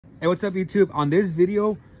Hey, what's up, YouTube? On this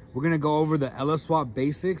video, we're gonna go over the LS Swap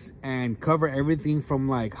basics and cover everything from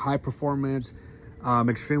like high performance,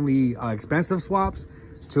 extremely expensive swaps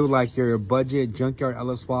to like your budget junkyard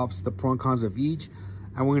LS swaps, the pro and cons of each.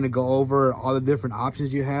 And we're gonna go over all the different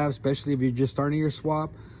options you have, especially if you're just starting your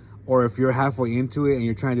swap or if you're halfway into it and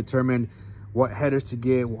you're trying to determine what headers to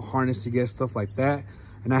get, what harness to get, stuff like that.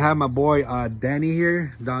 And I have my boy Danny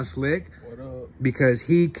here, Don Slick. What up? Because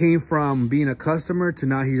he came from being a customer to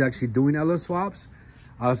now he's actually doing LS swaps.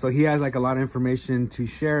 So he has like a lot of information to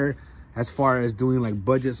share as far as doing like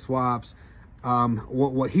budget swaps,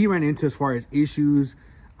 what he ran into as far as issues,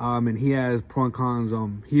 and he has pro and cons.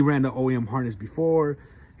 He ran the OEM harness before,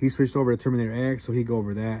 he switched over to Terminator X, so he go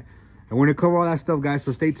over that. And we're gonna cover all that stuff, guys,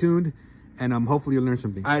 so stay tuned. And hopefully you'll learn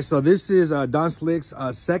something. All right, so this is Don Slick's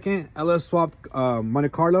second LS Swap Monte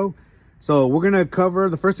Carlo. So we're gonna cover,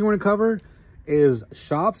 the first thing we're gonna cover is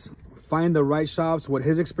shops, find the right shops, what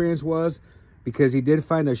his experience was, because he did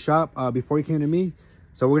find a shop before he came to me.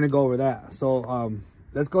 So we're gonna go over that. So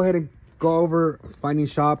let's go ahead and go over finding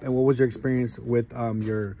shop and what was your experience with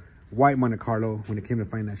your white Monte Carlo when it came to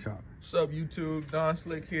finding that shop. What's up, YouTube? Don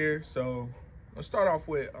Slick here. So let's start off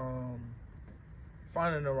with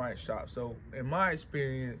finding the right shop. So in my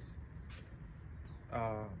experience,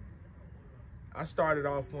 I started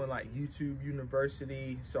off on like YouTube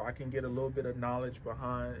University so I can get a little bit of knowledge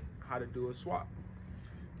behind how to do a swap.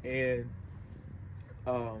 And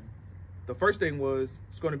the first thing was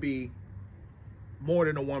it's going to be more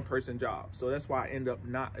than a one-person job. So that's why I end up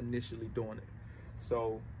not initially doing it.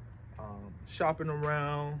 So shopping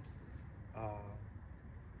around,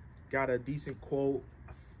 got a decent quote.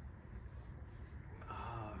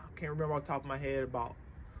 Can't remember off the top of my head, about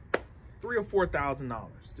 $3,000 or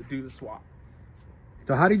 $4,000 to do the swap.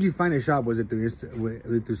 So how did you find the shop? Was it through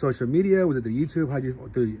social media? Was it through YouTube? How'd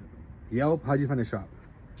you, through Yelp? How'd you find the shop?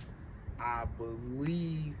 I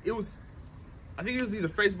believe it was, I think it was either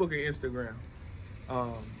Facebook or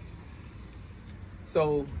Instagram.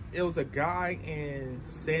 So it was a guy in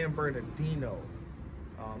San Bernardino.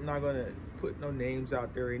 I'm not gonna put no names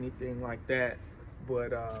out there or anything like that,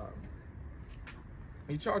 but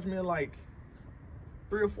he charged me like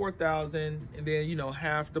 $3,000 or $4,000, and then, you know,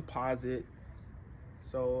 half deposit.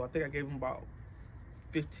 So I think I gave him about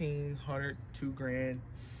 $1,500, $2,000.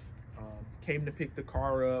 Came to pick the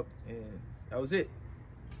car up, and that was it.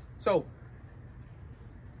 So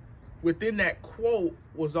within that quote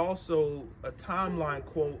was also a timeline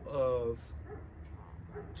quote of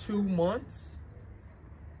 2 months,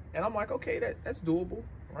 and I'm like, okay, that's doable,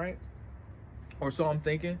 right? Or so I'm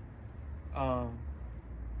thinking.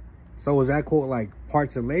 So was that quote like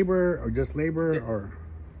parts and labor or just labor, or?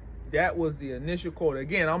 That was the initial quote.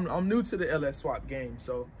 Again, I'm new to the LS Swap game,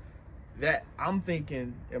 so that I'm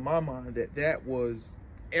thinking in my mind that was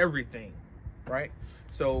everything, right?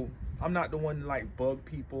 So I'm not the one to like bug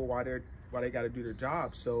people while they got to do their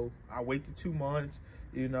job. So I waited 2 months.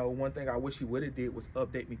 You know, one thing I wish he would have did was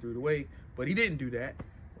update me through the way, but he didn't do that,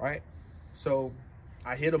 right? So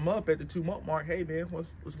I hit him up at the 2-month mark. Hey man,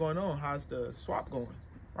 what's going on? How's the swap going,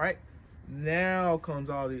 right? Now comes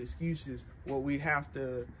all the excuses, what we have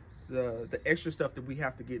to, the extra stuff that we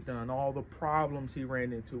have to get done, all the problems he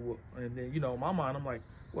ran into. And then, you know, in my mind, I'm like,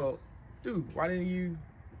 well, dude, why didn't you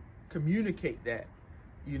communicate that,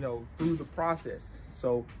 you know, through the process?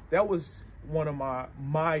 So that was one of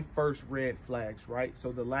my first red flags, right?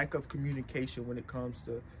 So the lack of communication when it comes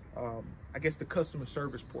to, I guess, the customer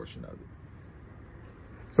service portion of it.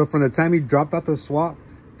 So from the time you dropped out the swap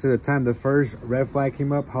to the time the first red flag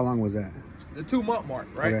came up, how long was that? The 2-month mark,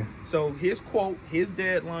 right? Okay. So his quote, his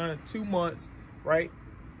deadline, 2 months, right?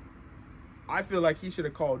 I feel like he should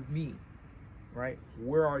have called me, right?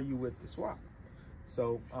 Where are you with the swap?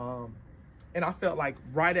 So, and I felt like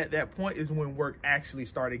right at that point is when work actually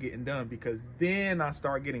started getting done, because then I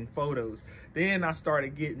started getting photos. Then I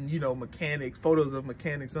started getting, you know, photos of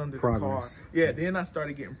mechanics under the car. Yeah, then I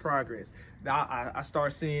started getting progress. Now I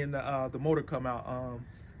started seeing the motor come out.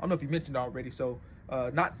 I don't know if you mentioned already. So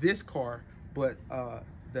not this car, but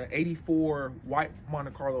the 84 white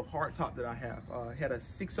Monte Carlo hardtop that I have had a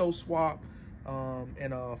 6.0 swap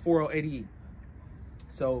and a 4.0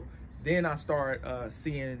 So then I start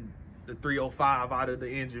seeing the 305 out of the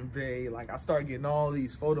engine bay. Like I started getting all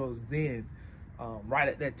these photos then, right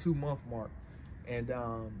at that 2-month mark. And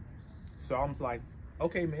so I was like,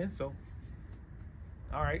 okay, man, so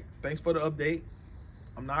all right, thanks for the update.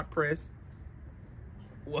 I'm not pressed.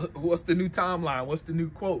 What's the new timeline? What's the new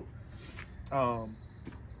quote? And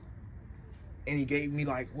he gave me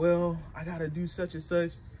like, well, I gotta do such and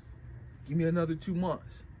such. Give me another 2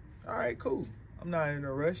 months. All right, cool. I'm not in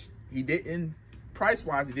a rush. He didn't price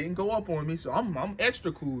wise, it didn't go up on me, so I'm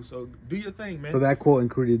extra cool. So do your thing, man. So that quote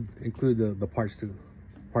included the parts too,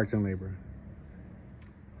 parts and labor.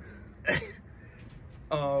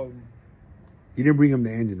 You didn't bring him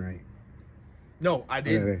the engine, right? No, I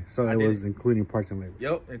didn't. Okay. So it was including parts and labor.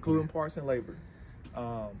 Yep, including parts and labor.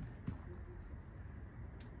 And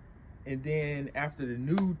then after the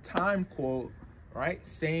new time quote, right?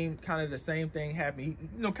 The same thing happened. He,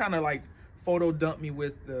 you know, kind of like photo dumped me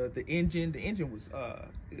with the engine. The engine was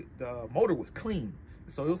the motor was clean,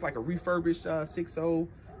 so it was like a refurbished 6.0.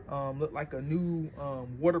 Looked like a new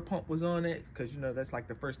water pump was on it, because you know that's like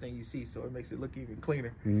the first thing you see, so it makes it look even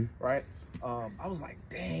cleaner, right? I was like,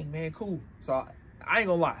 dang, man, cool. So I ain't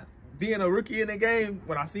gonna lie, being a rookie in the game,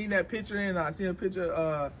 when I seen that picture and I seen a picture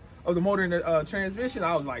of the motor and the transmission,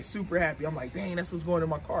 I was like super happy. I'm like, dang, that's what's going in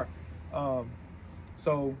my car.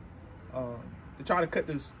 To try to cut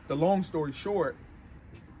the long story short,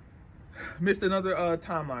 missed another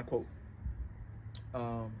timeline quote.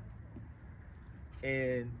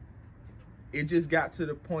 And it just got to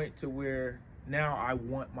the point to where now I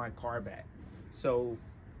want my car back. So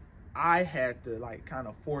I had to like kind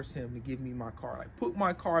of force him to give me my car, like put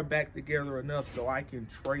my car back together enough so I can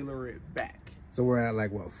trailer it back. So we're at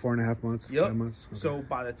like what, 4.5 months? Yep. 5 months? Okay. So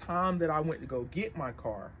by the time that I went to go get my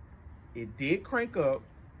car, it did crank up.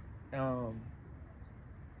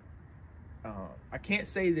 I can't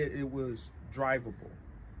say that it was drivable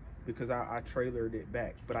because I trailered it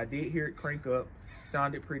back, but I did hear it crank up.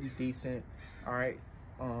 Sounded pretty decent. All right.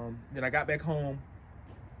 Then I got back home.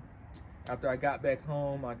 After I got back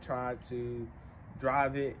home, I tried to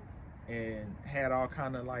drive it and had all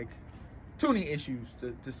kind of like tuning issues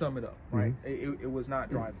to sum it up, right? It was not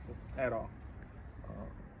drivable at all.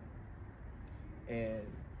 And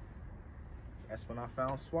that's when I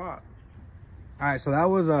found Swap. All right, so that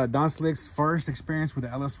was Don Slick's first experience with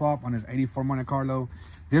the LS Swap on his 84 Monte Carlo.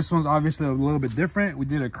 This one's obviously a little bit different. We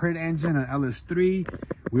did a Crate engine, an LS3.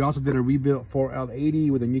 We also did a rebuilt 4L80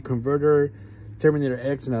 with a new converter, Terminator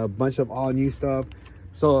X, and a bunch of all new stuff.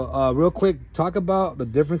 So real quick, talk about the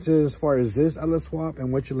differences as far as this LS Swap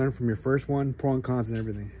and what you learned from your first one, pro and cons and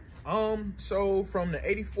everything. So from the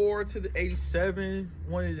 84 to the 87,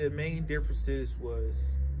 one of the main differences was,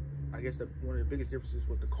 I guess one of the biggest differences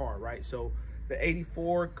was the car, right? So the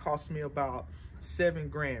 84 cost me about $7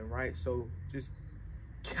 grand, right? So just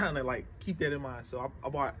kind of like keep that in mind. So I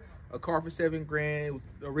bought a car for $7 grand. It was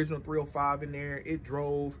the original 305 in there. It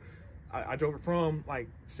drove. I drove it from like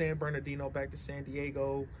San Bernardino back to San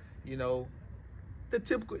Diego. You know, the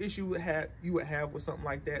typical issue you would have with something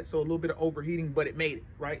like that. So a little bit of overheating, but it made it,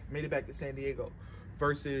 right? Made it back to San Diego.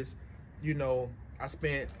 Versus, you know, I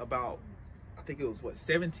spent about, I think it was what,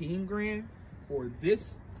 17 grand for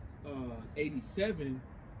this 87,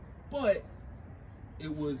 but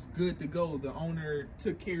it was good to go. The owner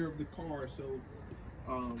took care of the car, so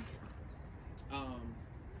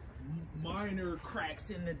minor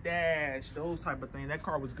cracks in the dash, those type of things, that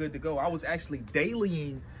car was good to go. I was actually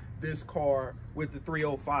dailying this car with the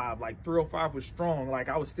 305. Like 305 was strong, like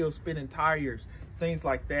I was still spinning tires, things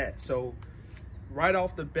like that. So right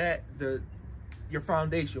off the bat, your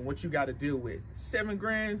foundation, what you got to deal with, 7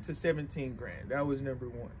 grand to 17 grand. That was number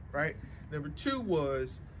one, right? Number two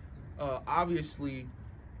was obviously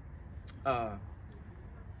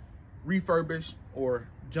refurbished or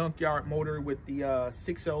junkyard motor with the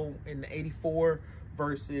 6.0 and the 84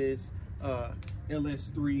 versus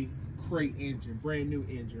LS3 Crate engine, brand new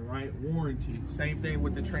engine, right? Warranty. Same thing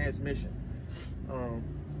with the transmission.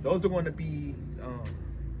 Those are going to be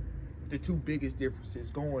the two biggest differences,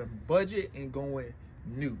 going budget and going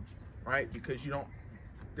new, right? Because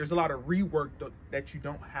there's a lot of rework that you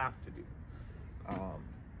don't have to do.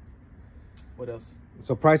 What else?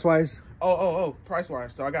 So price wise? Oh, price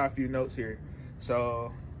wise. So I got a few notes here.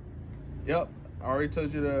 So, yep, I already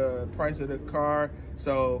told you the price of the car.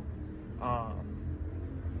 So, I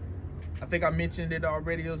think I mentioned it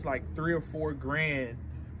already. It was like 3 or 4 grand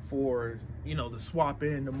for, you know, the swap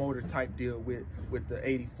in the motor type deal with the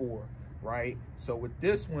 84, right? So with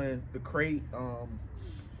this one, the Crate,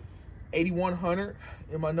 8,100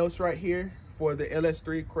 in my notes right here for the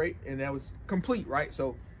LS3 Crate, and that was complete, right?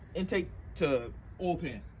 So intake to oil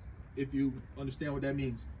pan, if you understand what that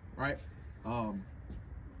means, right?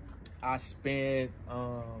 I spent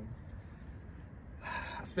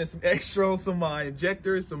some extra on some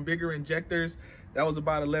injectors, some bigger injectors. That was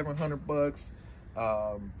about 1,100 bucks.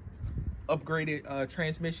 Upgraded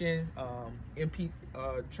transmission, MP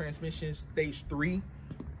transmission stage 3.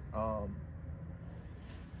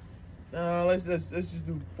 Let's just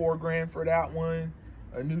do 4 grand for that one.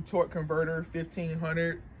 A new torque converter,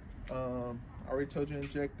 1,500. I already told you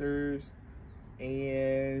injectors.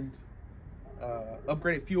 and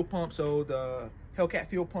upgraded fuel pump. So the Hellcat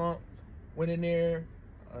fuel pump went in there,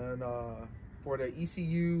 and for the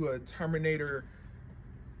ECU, a Terminator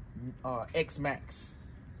X Max.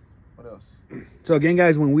 What else? So again,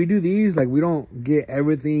 guys, when we do these, like, we don't get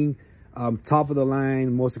everything top of the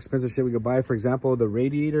line, most expensive shit we could buy. For example, the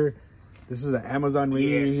radiator. This is an Amazon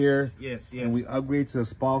radiator here. Yes. And we upgrade to the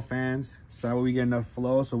spall fans, so that way we get enough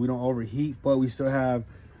flow, so we don't overheat. But we still have,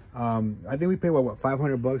 I think we pay what,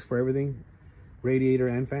 $500 for everything, radiator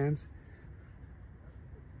and fans.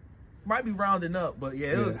 Might be rounding up, but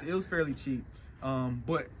yeah, it was fairly cheap.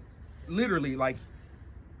 But literally, like,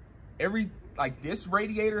 this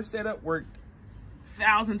radiator setup worked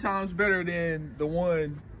 1,000 times better than the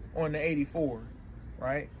one on the 84,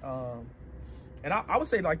 right? And I would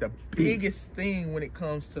say, like, the biggest thing when it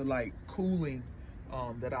comes to, like, cooling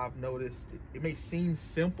that I've noticed, it may seem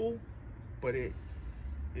simple, but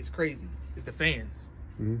it's crazy. It's the fans.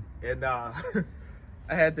 And I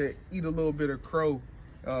had to eat a little bit of crow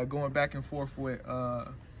going back and forth with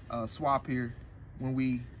Swap here when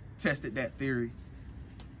we tested that theory.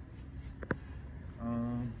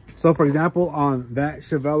 So, for example, on that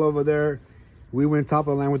Chevelle over there, we went top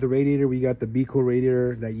of the line with the radiator. We got the Be Cool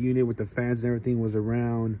radiator. That unit with the fans and everything was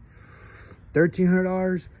around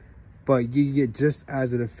 $1,300. But you get just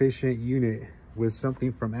as an efficient unit with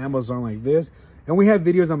something from Amazon like this. And we have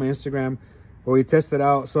videos on my Instagram where we test it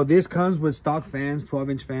out. So this comes with stock fans,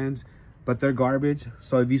 12-inch fans, but they're garbage.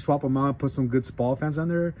 So if you swap them out, put some good spall fans on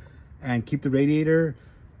there and keep the radiator.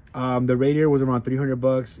 The radiator was around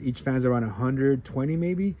 $300. Each fan's around 120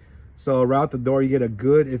 maybe. So right out the door, you get a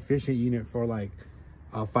good, efficient unit for like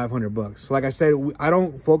 $500. So like I said, I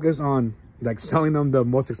don't focus on like selling them the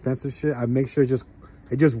most expensive shit. I make sure it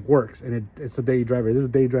just works, and it's a daily driver. This is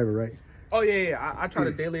a daily driver, right? Oh yeah. I try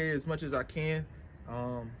to daily it as much as I can.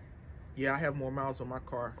 Yeah, I have more miles on my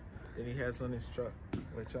car than he has on his truck,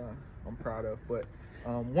 which I'm proud of. But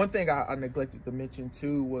one thing I neglected to mention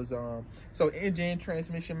too was so engine,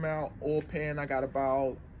 transmission mount, oil pan. I got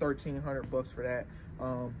about $1,300 for that.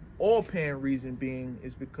 Oil pan reason being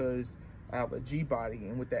is because I have a G body,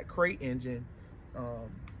 and with that Crate engine,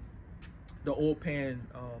 the oil pan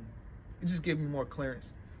it just gives me more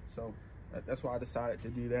clearance. So that's why I decided to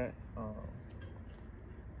do that.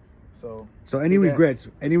 So any regrets?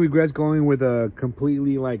 Any regrets going with a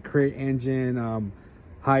completely like Crate engine,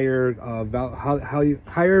 higher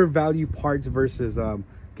value parts versus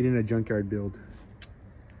getting a junkyard build?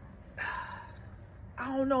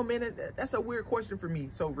 I don't know, man. That's a weird question for me.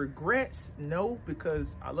 So regrets, no,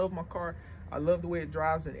 because I love my car. I love the way it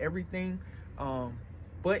drives and everything.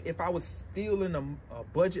 But if I was still in a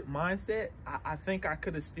budget mindset, I think I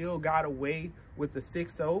could have still got away with the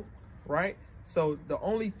 6.0, right? So the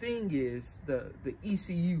only thing is the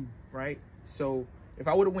ECU, right? So if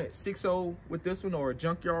I would have went 6.0 with this one, or a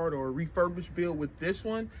junkyard or a refurbished build with this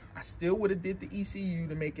one, I still would have did the ECU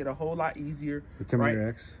to make it a whole lot easier. The Terminator right?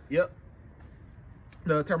 X? Yep.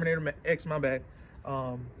 The Terminator X, my bad.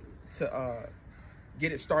 To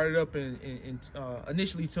get it started up and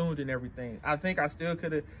initially tuned and everything. I think I still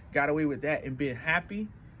could have got away with that and been happy,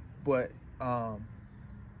 but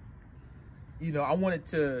you know, I wanted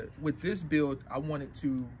to, with this build, I wanted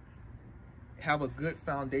to have a good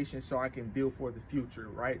foundation so I can build for the future,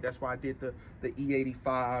 right? That's why I did the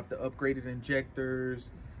E85, the upgraded injectors,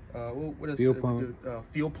 what else? Fuel pump.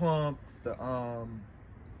 Fuel pump,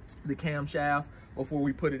 the camshaft before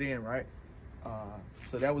we put it in, right?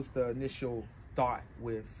 So that was the initial thought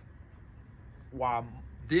with why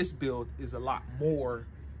this build is a lot more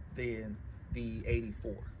than the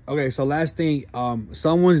 84. Okay, so last thing,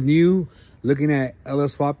 someone's new looking at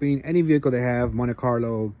LS swapping any vehicle they have, Monte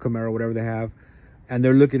Carlo, Camaro, whatever they have, and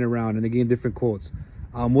they're looking around and they're getting different quotes.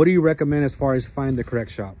 What do you recommend as far as finding the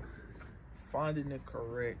correct shop? Finding the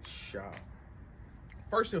correct shop.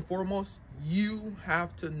 First and foremost, you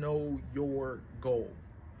have to know your goal,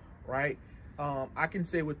 right? I can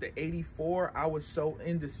say with the 84, I was so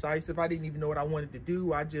indecisive. I didn't even know what I wanted to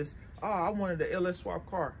do. I wanted the LS swap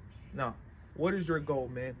car. No. What is your goal,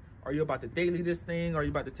 man? Are you about to daily this thing? Are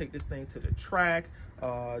you about to take this thing to the track?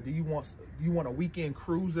 Do you want a weekend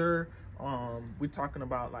cruiser? We're talking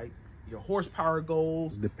about like your horsepower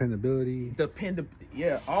goals, dependability,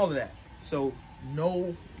 yeah, all of that. So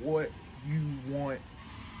know what you want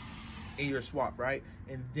in your swap, right?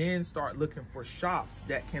 And then start looking for shops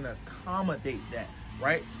that can accommodate that,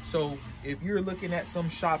 right? So if you're looking at some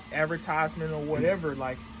shop's advertisement or whatever,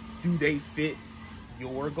 like, do they fit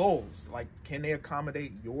your goals? Like, can they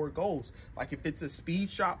accommodate your goals? Like, if it's a speed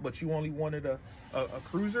shop but you only wanted a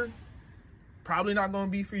cruiser, probably not going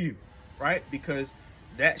to be for you, right? Because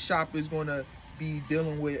that shop is going to be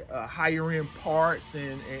dealing with higher end parts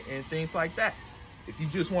and things like that. If you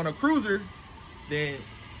just want a cruiser, then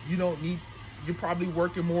you don't need, you're probably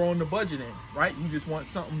working more on the budget end, right? You just want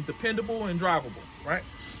something dependable and drivable, right?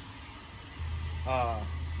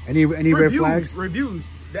 Any red flags? Reviews,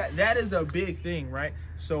 that is a big thing, right?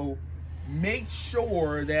 So make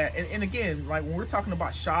sure that, and again, like when we're talking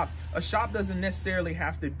about shops, a shop doesn't necessarily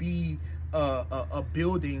have to be a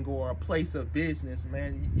building or a place of business,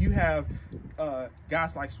 man. You have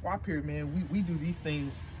guys like Swap here, man. We do these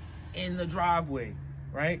things in the driveway,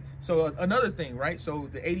 right? So another thing, right? So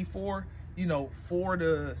the 84, you know,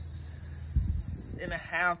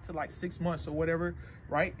 4.5 to like 6 months or whatever,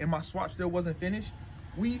 right? And my swap still wasn't finished.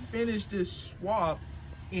 We finished this swap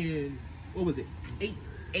in, what was it, eight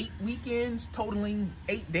weekends, totaling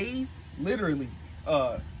 8 days, literally.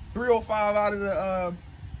 305 out of the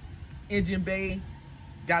engine bay,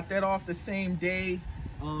 got that off the same day.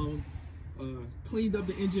 Cleaned up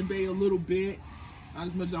the engine bay a little bit, not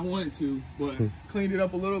as much as I wanted to, but cleaned it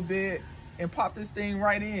up a little bit and popped this thing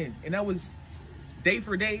right in. And that was day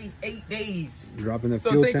for day, 8 days. Dropping the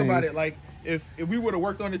fuel tank. So think about it, like if we would have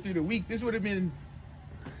worked on it through the week, this would have been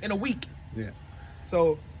in a week. Yeah.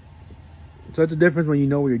 So it's a difference when you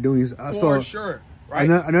know what you're doing. For sure. Right.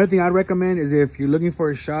 Another thing I'd recommend is if you're looking for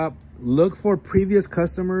a shop, look for previous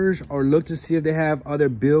customers or look to see if they have other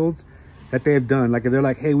builds that they've done. Like if they're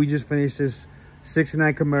like, hey, we just finished this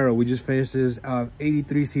 69 Camaro, we just finished this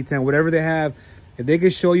 83 C10, whatever they have. If they can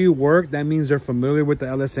show you work, that means they're familiar with the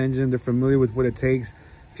LS engine. They're familiar with what it takes,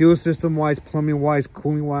 fuel system wise, plumbing wise,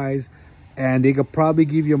 cooling wise, and they could probably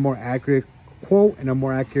give you a more accurate quote and a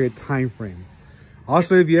more accurate time frame.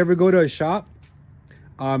 Also, if you ever go to a shop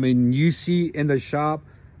and you see in the shop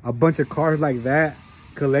a bunch of cars like that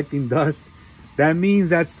collecting dust, that means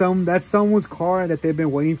that's someone's car that they've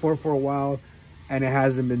been waiting for a while and it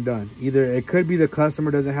hasn't been done. Either it could be the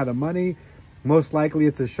customer doesn't have the money, most likely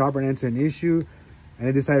it's a shop ran into an issue and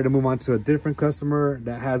they decided to move on to a different customer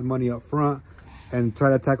that has money up front and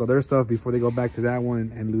try to tackle their stuff before they go back to that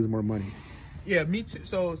one and lose more money. Yeah, me too.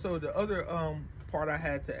 So the other part I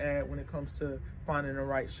had to add when it comes to finding the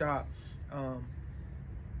right shop,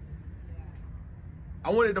 I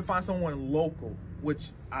wanted to find someone local, which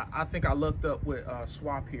I think I looked up with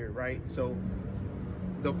Swap here, right? So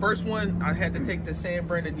the first one I had to take to San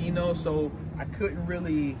Bernardino, so I couldn't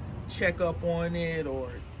really check up on it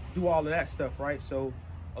or do all of that stuff, right? So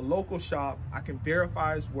a local shop, I can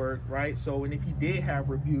verify his work, right? So, and if he did have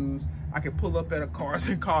reviews, I could pull up at a Cars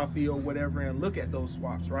and Coffee or whatever and look at those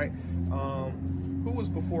swaps, right? Who was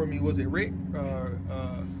before me? Was it Rick?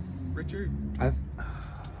 Richard?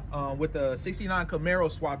 With the 69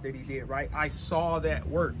 Camaro swap that he did, right? I saw that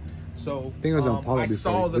work. So I think it was Impala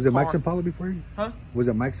before. Was it Mike's Impala before you? Huh? Was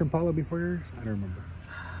it Mike's Impala before yours? I don't remember.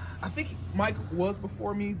 I think Mike was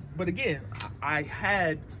before me, but again, I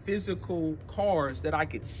had physical cars that I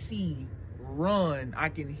could see run. I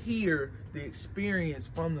can hear the experience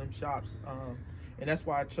from them shops, and that's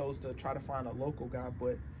why I chose to try to find a local guy.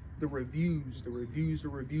 But the reviews are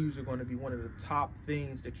going to be one of the top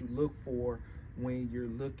things that you look for when you're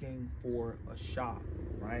looking for a shop,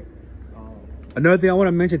 right? Another thing I want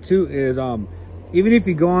to mention too is even if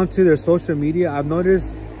you go onto their social media, I've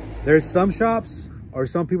noticed there's some shops or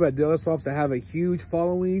some people at LS swaps that have a huge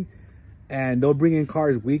following and they'll bring in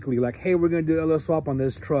cars weekly, like, hey, we're gonna do LS swap on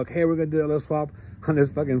this truck, hey, we're gonna do LS swap on this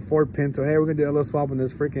fucking Ford Pinto, hey, we're gonna do LS swap on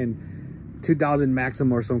this freaking 2000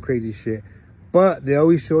 Maxima or some crazy shit. But they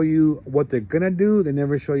always show you what they're gonna do, they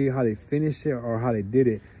never show you how they finished it or how they did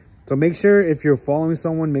it. So make sure if you're following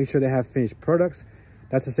someone, make sure they have finished products.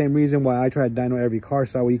 That's the same reason why I try to dyno every car,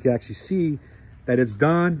 so you can actually see that it's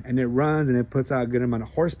done and it runs and it puts out a good amount of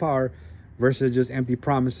horsepower versus just empty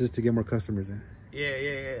promises to get more customers in.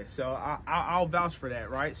 Yeah. So I'll vouch for that,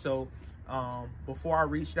 right? So before I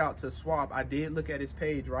reached out to Swap, I did look at his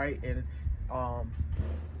page, right? And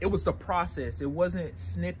it was the process. It wasn't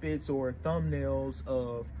snippets or thumbnails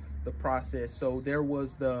of the process. So there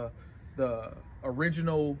was the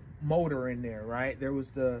original motor in there, right? There was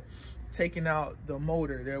the taking out the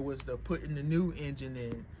motor. There was the putting the new engine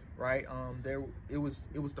in, right? It was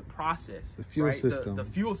the process, the fuel system, the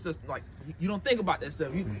fuel system. Like, you don't think about that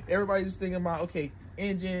stuff. Everybody's just thinking about, okay,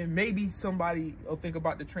 engine. Maybe somebody will think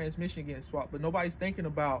about the transmission getting swapped, but nobody's thinking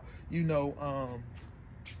about, you know,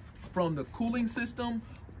 from the cooling system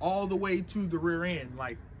all the way to the rear end.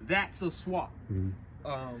 Like, that's a swap.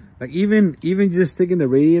 Like even just sticking the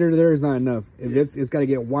radiator there is not enough. It's got to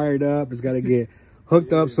get wired up. It's got to get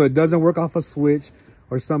hooked up so it doesn't work off a switch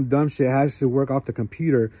or some dumb shit. It has to work off the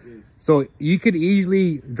computer. So you could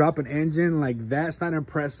easily drop an engine like that's not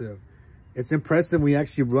impressive. it's impressive when you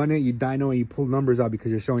actually run it, you dyno and you pull numbers out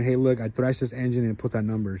because you're showing, hey, look, I thrashed this engine and it puts out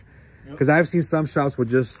numbers. Because I've seen some shops will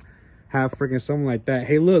just have freaking something like that.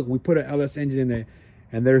 Hey, look, we put an LS engine in there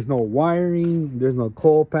and there's no wiring, there's no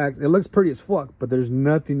coil packs. It looks pretty as fuck, but there's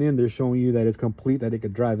nothing in there showing you that it's complete, that it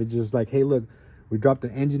could drive. It's just like, hey, look, we dropped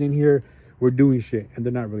the engine in here, we're doing shit, and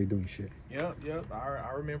they're not really doing shit. Yep.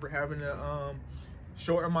 I remember having to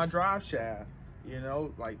shorten my drive shaft. You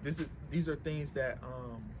know, like these are things that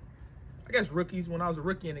I guess rookies, when I was a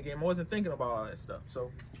rookie in the game, I wasn't thinking about all that stuff.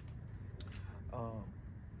 So I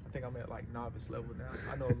think I'm at like novice level now.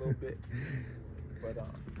 I know a little bit, but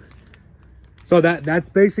so that's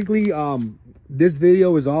basically this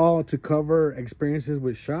video is all to cover experiences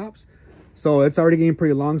with shops. So it's already getting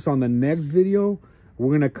pretty long. So on the next video,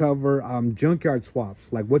 we're gonna cover junkyard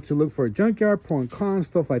swaps, like what to look for a junkyard, pro and cons,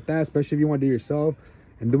 stuff like that, especially if you want to do it yourself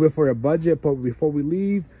and do it for a budget. But before we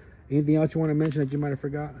leave, anything else you want to mention that you might have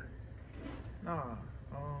forgot? Nah.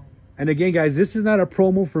 And again, guys, this is not a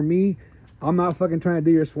promo for me. I'm not fucking trying to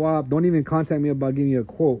do your swap. Don't even contact me about giving you a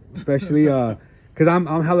quote, especially because I'm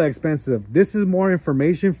hella expensive. This is more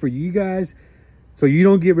information for you guys, so you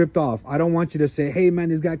don't get ripped off. I don't want you to say, hey man,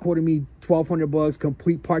 this guy quoted me $1,200,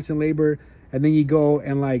 complete parts and labor, and then you go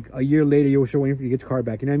and like a year later you're still waiting for you to get your car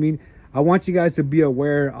back. You know what I mean? I want you guys to be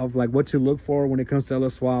aware of like what to look for when it comes to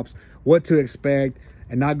LS swaps, what to expect,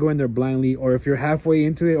 and not go in there blindly. Or if you're halfway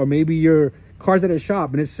into it, or maybe your car's at a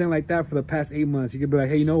shop and it's sitting like that for the past 8 months, you could be like,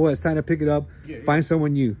 hey, you know what? It's time to pick it up, find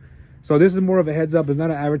someone new. So this is more of a heads up. It's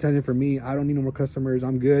not an advertising for me. I don't need no more customers.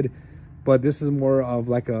 I'm good. But this is more of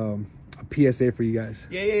like a PSA for you guys.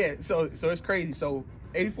 Yeah. So it's crazy. So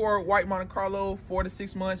 84 white Monte Carlo, 4 to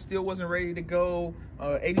 6 months, still wasn't ready to go.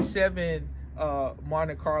 87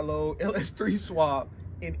 Monte Carlo LS3 swap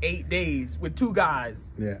in 8 days with 2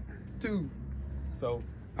 guys. Yeah. 2. So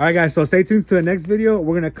all right, guys, so stay tuned to the next video.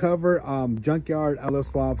 We're gonna cover junkyard LS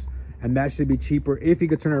swaps, and that should be cheaper if you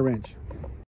could turn a wrench.